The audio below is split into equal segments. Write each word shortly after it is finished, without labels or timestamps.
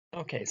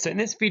Okay, so in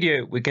this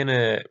video, we're going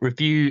to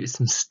review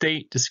some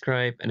state,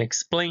 describe, and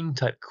explain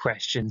type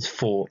questions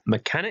for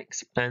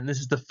mechanics. And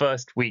this is the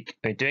first week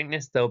we're doing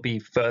this. There'll be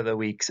further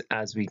weeks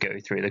as we go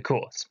through the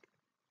course.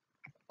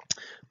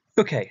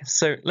 Okay,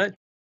 so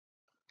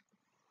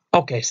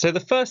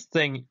the first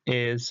thing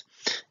is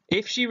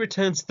if she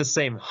returns to the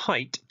same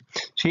height,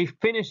 she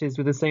finishes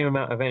with the same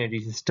amount of energy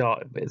to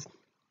start with.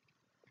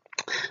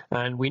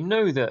 And we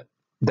know that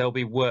there'll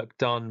be work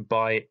done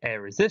by air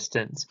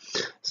resistance.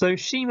 So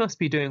she must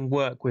be doing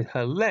work with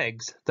her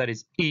legs that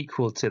is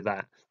equal to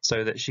that,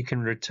 so that she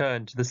can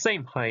return to the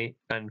same height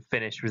and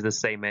finish with the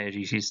same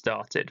energy she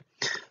started.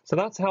 So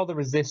that's how the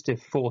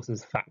resistive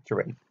forces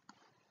factor in.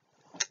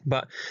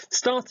 But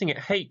starting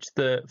at H,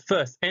 the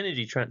first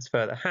energy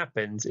transfer that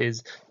happens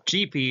is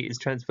GP is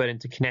transferred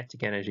into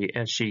kinetic energy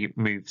as she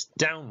moves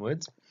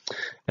downwards.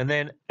 And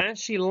then as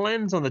she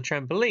lands on the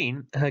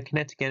trampoline, her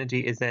kinetic energy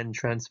is then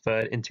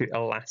transferred into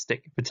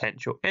elastic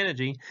potential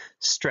energy,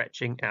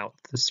 stretching out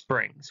the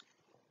springs.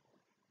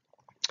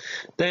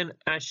 Then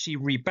as she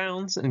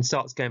rebounds and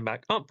starts going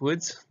back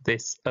upwards,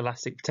 this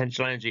elastic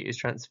potential energy is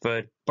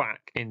transferred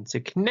back into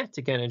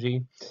kinetic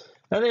energy.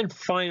 And then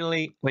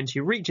finally, when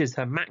she reaches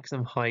her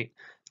maximum height,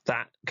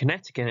 that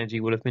kinetic energy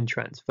will have been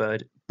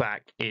transferred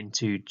back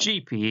into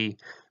GPE,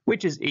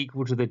 which is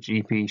equal to the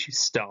GP she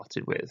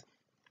started with.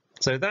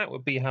 So that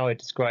would be how I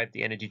describe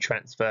the energy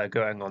transfer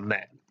going on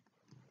there.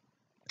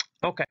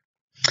 Okay,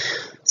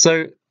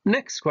 so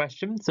next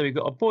question. So we've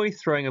got a boy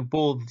throwing a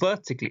ball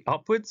vertically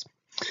upwards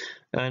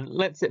and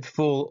lets it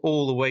fall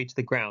all the way to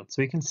the ground.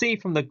 So we can see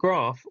from the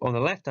graph on the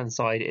left-hand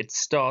side, it's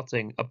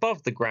starting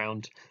above the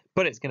ground,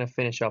 but it's going to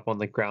finish up on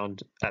the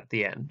ground at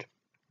the end.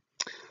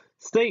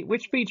 State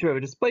which feature of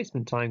a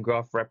displacement time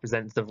graph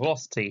represents the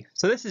velocity.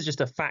 So this is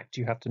just a fact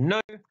you have to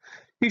know.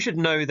 You should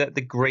know that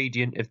the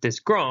gradient of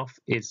this graph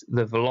is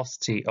the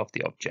velocity of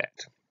the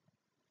object.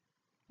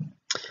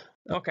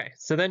 Okay,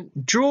 so then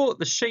draw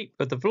the shape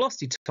of the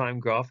velocity time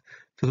graph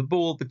for the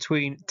ball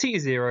between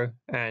t0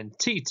 and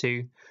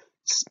t2,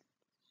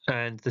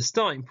 and the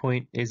starting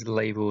point is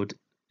labeled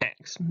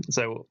x.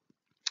 So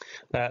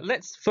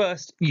let's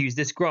first use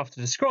this graph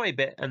to describe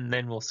it, and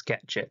then we'll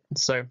sketch it.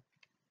 So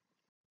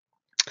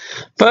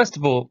first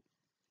of all,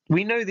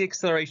 we know the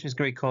acceleration is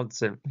going to be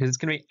constant because it's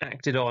going to be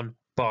acted on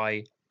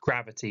by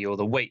gravity, or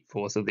the weight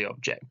force of the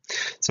object.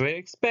 So we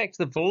expect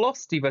the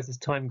velocity versus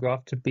time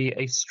graph to be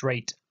a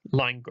straight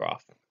line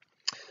graph.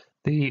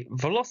 The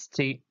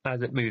velocity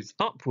as it moves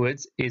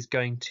upwards is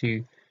going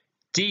to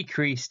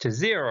decrease to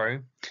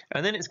 0,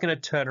 and then it's going to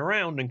turn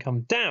around and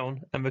come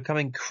down and become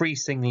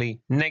increasingly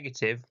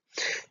negative.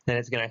 Then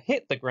it's going to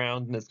hit the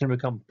ground and it's going to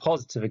become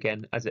positive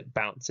again as it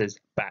bounces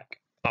back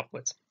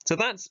upwards. So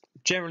that's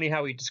generally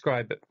how we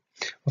describe it,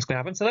 what's going to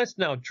happen. So let's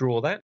now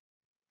draw that.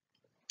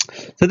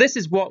 So this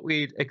is what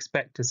we'd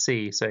expect to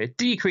see. So it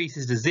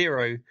decreases to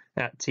 0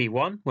 at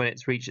t1 when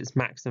it's reached its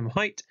maximum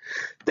height,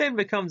 then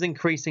becomes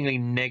increasingly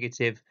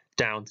negative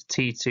down to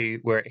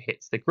t2 where it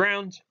hits the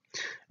ground.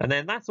 And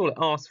then that's all it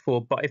asks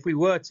for. But if we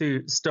were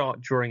to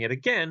start drawing it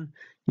again,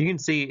 you can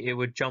see it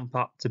would jump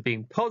up to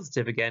being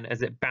positive again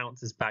as it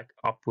bounces back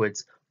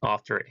upwards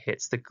after it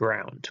hits the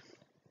ground.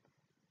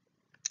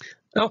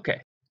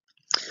 Okay,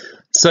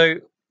 so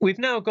we've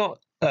now got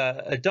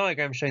a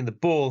diagram showing the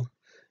ball,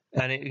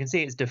 and you can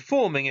see it's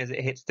deforming as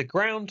it hits the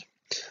ground,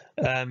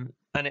 and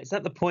it's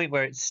at the point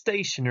where it's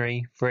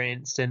stationary for an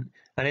instant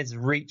and it's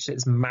reached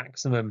its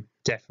maximum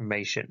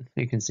deformation.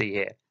 You can see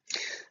here.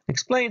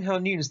 Explain how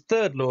Newton's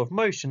third law of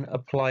motion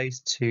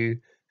applies to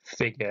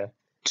figure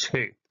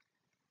 2.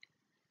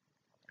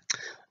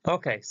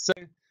 Okay, so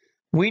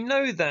we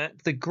know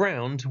that the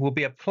ground will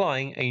be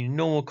applying a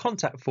normal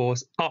contact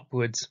force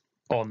upwards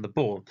on the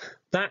ball.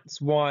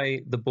 That's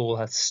why the ball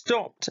has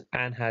stopped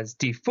and has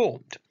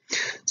deformed.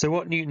 So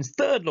what Newton's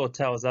third law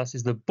tells us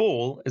is the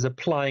ball is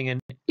applying an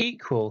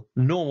equal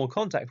normal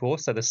contact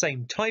force, so the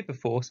same type of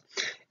force,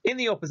 in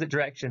the opposite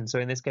direction, so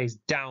in this case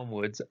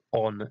downwards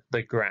on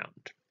the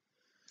ground.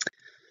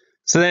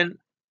 So then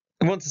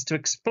it wants us to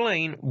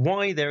explain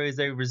why there is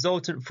a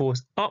resultant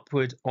force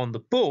upward on the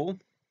ball.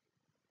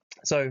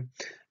 So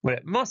what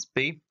it must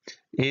be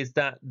is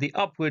that the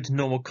upward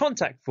normal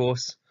contact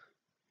force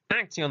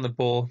acting on the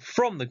ball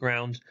from the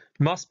ground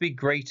must be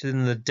greater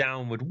than the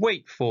downward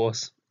weight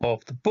force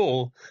of the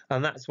ball,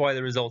 and that's why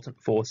the resultant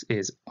force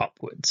is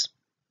upwards.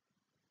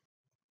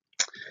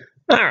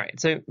 All right,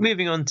 so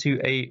moving on to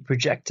a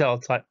projectile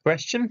type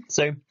question.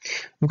 So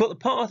we've got the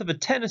path of a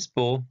tennis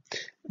ball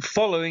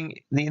following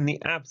in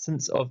the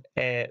absence of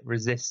air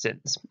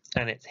resistance,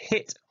 and it's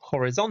hit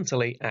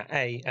horizontally at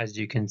A, as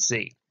you can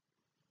see.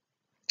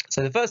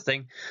 So the first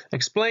thing,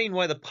 explain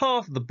why the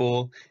path of the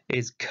ball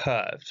is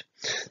curved.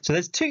 So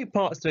there's two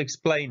parts to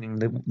explaining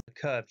the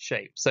curved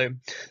shape. So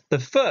the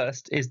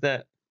first is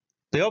that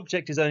the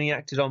object is only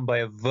acted on by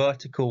a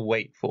vertical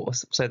weight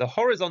force. So the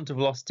horizontal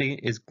velocity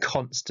is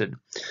constant.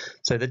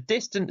 So the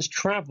distance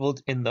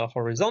traveled in the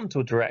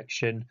horizontal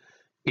direction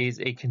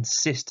is a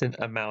consistent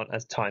amount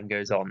as time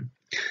goes on.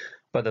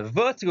 But the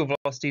vertical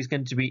velocity is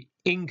going to be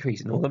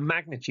increasing, or the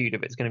magnitude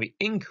of it is going to be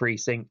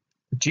increasing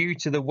due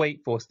to the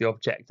weight force of the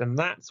object, and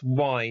that's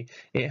why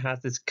it has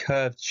this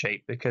curved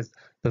shape, because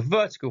the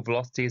vertical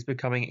velocity is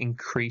becoming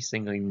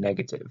increasingly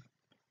negative.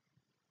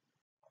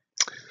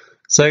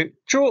 So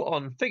draw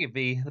on figure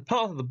B the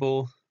path of the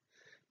ball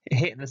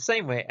hit in the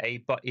same way A,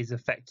 but is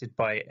affected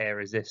by air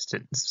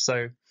resistance.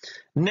 So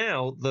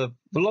now the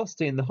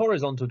velocity in the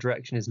horizontal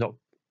direction is not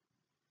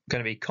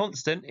going to be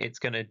constant, it's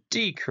going to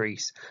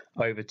decrease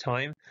over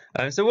time.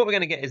 So what we're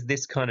going to get is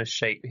this kind of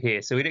shape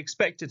here. So we'd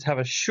expect it to have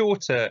a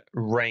shorter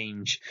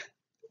range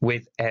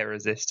with air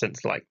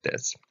resistance like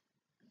this.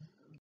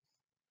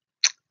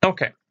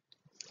 Okay,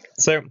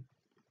 so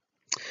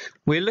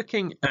we're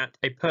looking at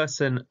a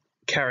person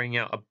carrying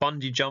out a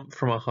bungee jump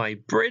from a high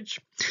bridge.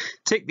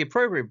 Tick the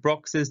appropriate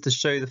boxes to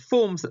show the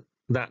forms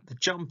that the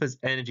jumper's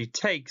energy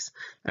takes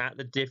at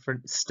the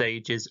different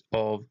stages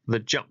of the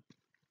jump.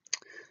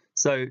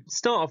 So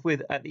start off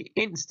with, at the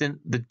instant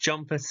the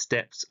jumper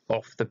steps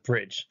off the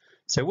bridge.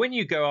 So when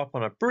you go up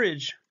on a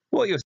bridge,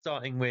 what you're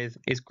starting with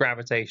is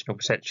gravitational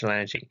potential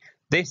energy.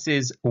 This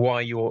is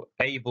why you're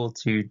able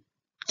to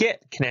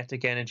get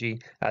kinetic energy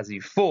as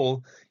you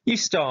fall. You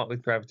start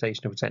with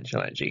gravitational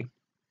potential energy.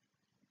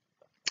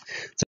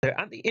 So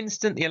at the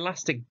instant the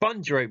elastic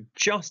bungee rope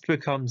just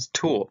becomes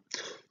taut.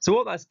 So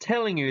what that's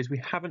telling you is we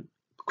haven't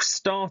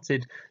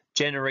started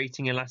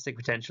generating elastic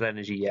potential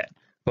energy yet.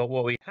 But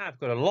what we have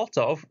got a lot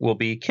of will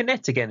be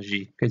kinetic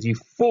energy, because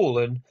you've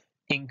fallen,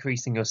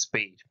 increasing your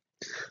speed.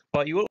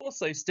 But you will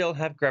also still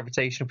have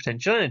gravitational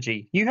potential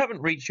energy. You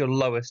haven't reached your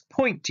lowest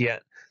point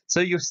yet, so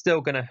you're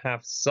still going to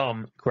have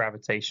some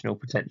gravitational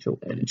potential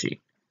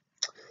energy.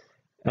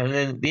 And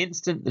then the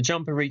instant the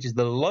jumper reaches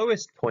the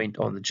lowest point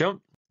on the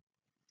jump,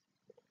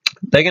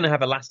 they're going to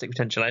have elastic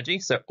potential energy,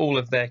 so all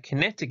of their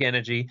kinetic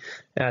energy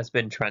has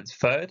been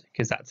transferred,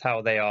 because that's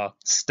how they are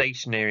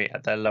stationary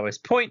at their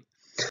lowest point.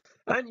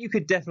 And you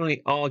could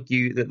definitely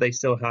argue that they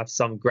still have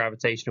some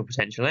gravitational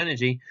potential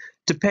energy,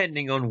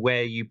 depending on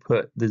where you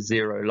put the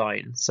zero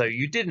line. So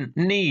you didn't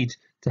need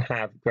to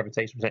have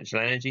gravitational potential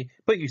energy,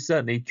 but you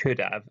certainly could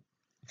have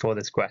for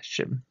this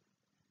question.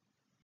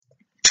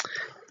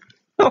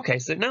 Okay,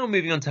 so now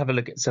moving on to have a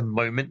look at some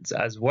moments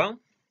as well.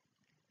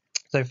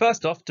 So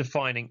first off,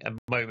 defining a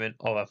moment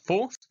of a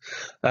force.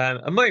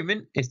 A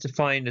moment is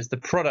defined as the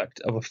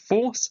product of a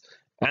force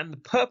and the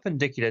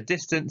perpendicular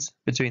distance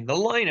between the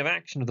line of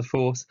action of the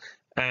force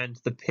and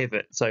the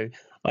pivot. So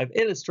I've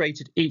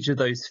illustrated each of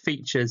those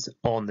features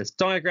on this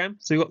diagram.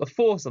 So we've got the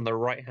force on the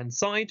right hand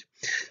side,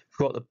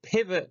 we've got the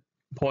pivot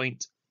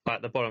point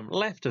at the bottom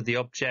left of the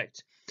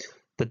object.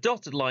 The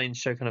dotted lines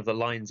show kind of the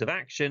lines of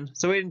action.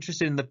 So we're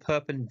interested in the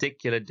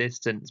perpendicular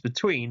distance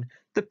between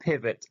the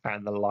pivot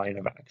and the line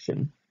of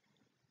action.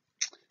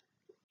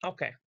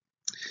 Okay,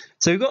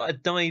 so we've got a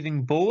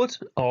diving board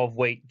of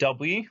weight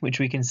W, which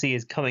we can see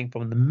is coming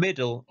from the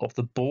middle of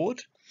the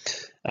board,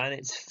 and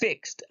it's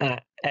fixed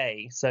at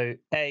A. So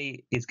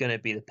A is going to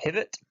be the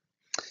pivot.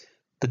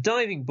 The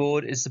diving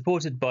board is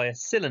supported by a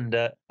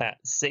cylinder at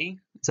C,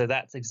 so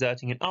that's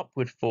exerting an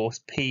upward force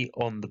P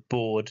on the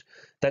board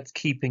that's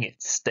keeping it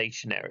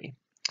stationary.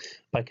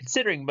 By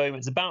considering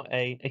moments about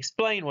A,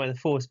 explain why the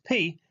force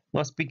P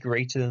must be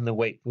greater than the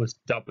weight force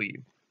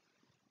W.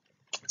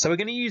 So we're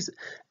going to use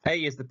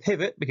A as the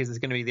pivot, because it's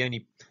going to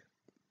be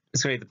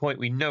the point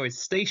we know is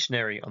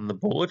stationary on the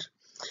board.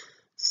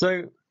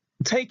 So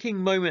taking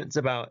moments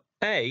about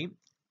A,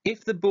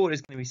 if the board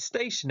is going to be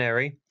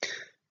stationary,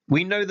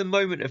 we know the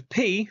moment of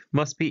P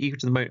must be equal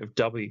to the moment of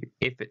W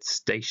if it's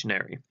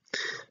stationary.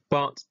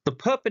 But the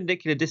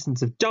perpendicular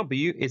distance of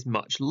W is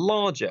much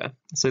larger,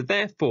 so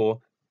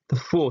therefore the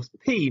force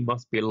P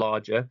must be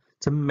larger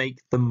to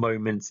make the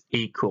moments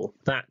equal.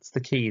 That's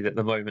the key, that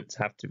the moments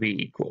have to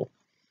be equal.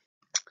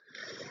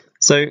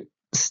 So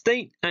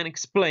state and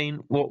explain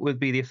what would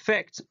be the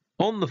effect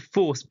on the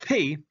force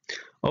P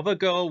of a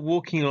girl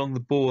walking along the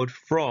board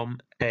from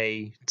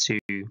A to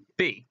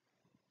B.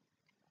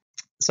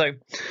 So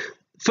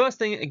first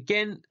thing,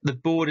 again, the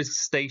board is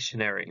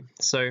stationary.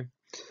 So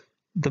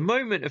the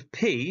moment of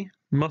P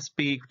must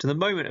be equal to the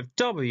moment of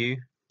W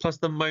plus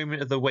the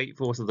moment of the weight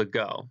force of the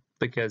girl,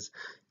 because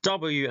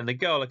W and the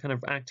girl are kind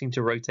of acting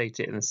to rotate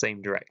it in the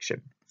same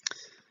direction.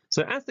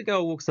 So as the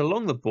girl walks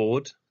along the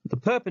board, the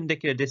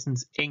perpendicular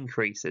distance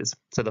increases.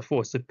 So the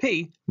force of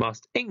P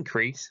must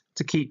increase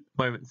to keep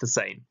moments the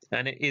same.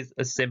 And it is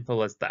as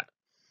simple as that.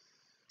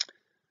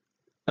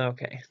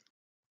 Okay.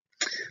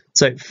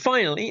 So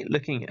finally,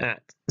 looking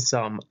at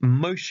some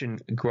motion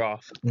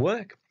graph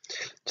work,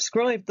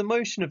 describe the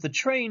motion of the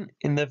train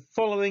in the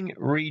following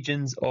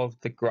regions of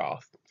the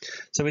graph.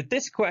 So with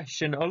this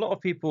question, a lot of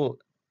people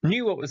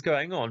knew what was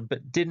going on,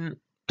 but didn't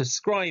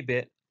describe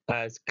it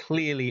as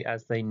clearly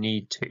as they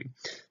need to.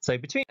 So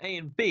between A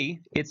and B,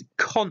 it's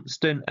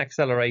constant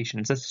acceleration.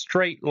 It's a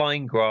straight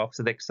line graph,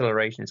 so the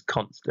acceleration is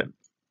constant.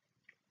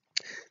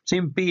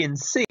 Between B and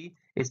C,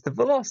 it's the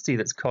velocity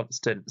that's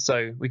constant.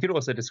 So we could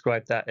also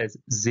describe that as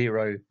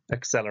zero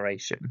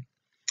acceleration.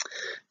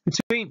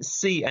 Between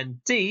C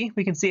and D,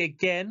 we can see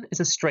again, it's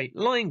a straight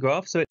line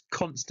graph, so it's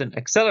constant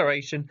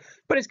acceleration,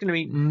 but it's going to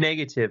be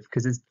negative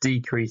because it's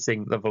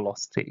decreasing the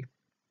velocity.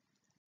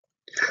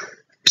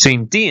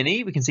 Between D and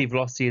E, we can see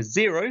velocity is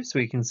 0, so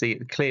we can see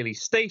it clearly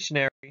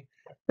stationary.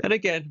 And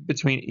again,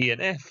 between E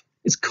and F,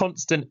 it's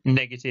constant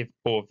negative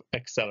of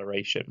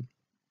acceleration,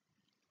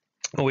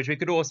 which we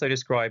could also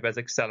describe as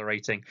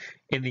accelerating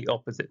in the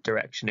opposite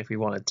direction if we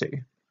wanted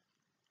to.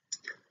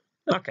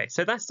 Okay,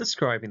 so that's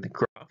describing the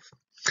graph.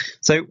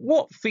 So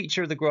what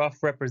feature of the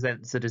graph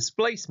represents the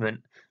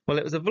displacement? Well,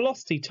 it was a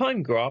velocity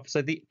time graph,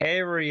 so the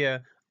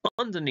area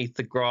underneath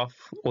the graph,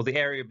 or the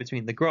area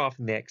between the graph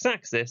and the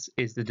x-axis,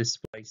 is the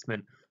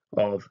displacement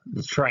of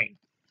the train.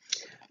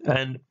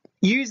 And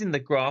using the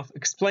graph,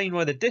 explain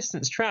why the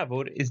distance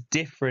traveled is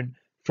different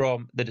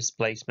from the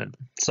displacement.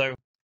 So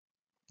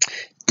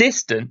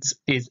distance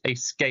is a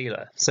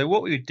scalar. So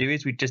what we would do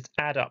is we'd just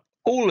add up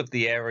all of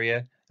the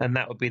area, and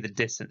that would be the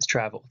distance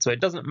traveled. So it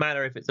doesn't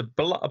matter if it's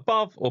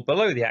above or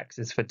below the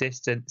axis for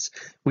distance,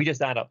 we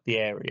just add up the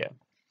area.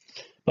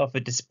 But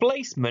for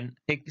displacement,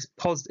 it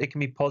can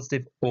be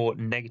positive or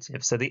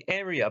negative. So the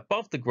area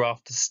above the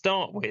graph to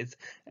start with,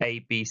 A,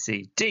 B,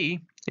 C,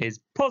 D,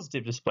 is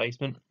positive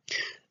displacement.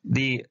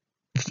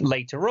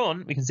 Later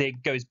on, we can see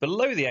it goes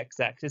below the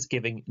x-axis,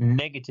 giving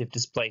negative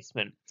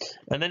displacement.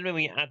 And then when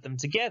we add them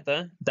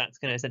together, that's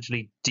going to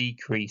essentially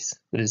decrease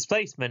the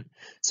displacement.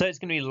 So it's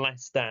going to be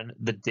less than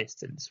the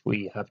distance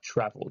we have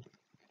traveled.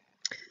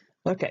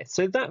 Okay,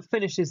 so that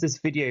finishes this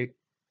video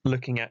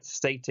looking at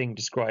stating,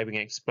 describing,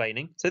 and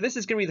explaining. So this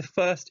is going to be the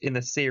first in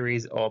the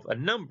series of a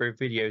number of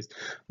videos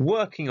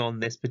working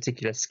on this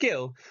particular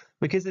skill,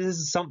 because this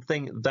is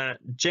something that,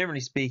 generally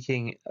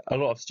speaking, a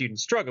lot of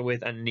students struggle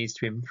with and needs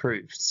to be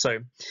improved. So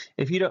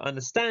if you don't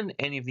understand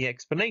any of the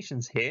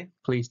explanations here,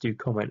 please do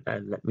comment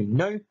and let me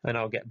know, and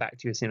I'll get back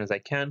to you as soon as I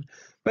can.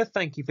 But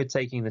thank you for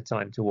taking the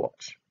time to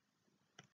watch.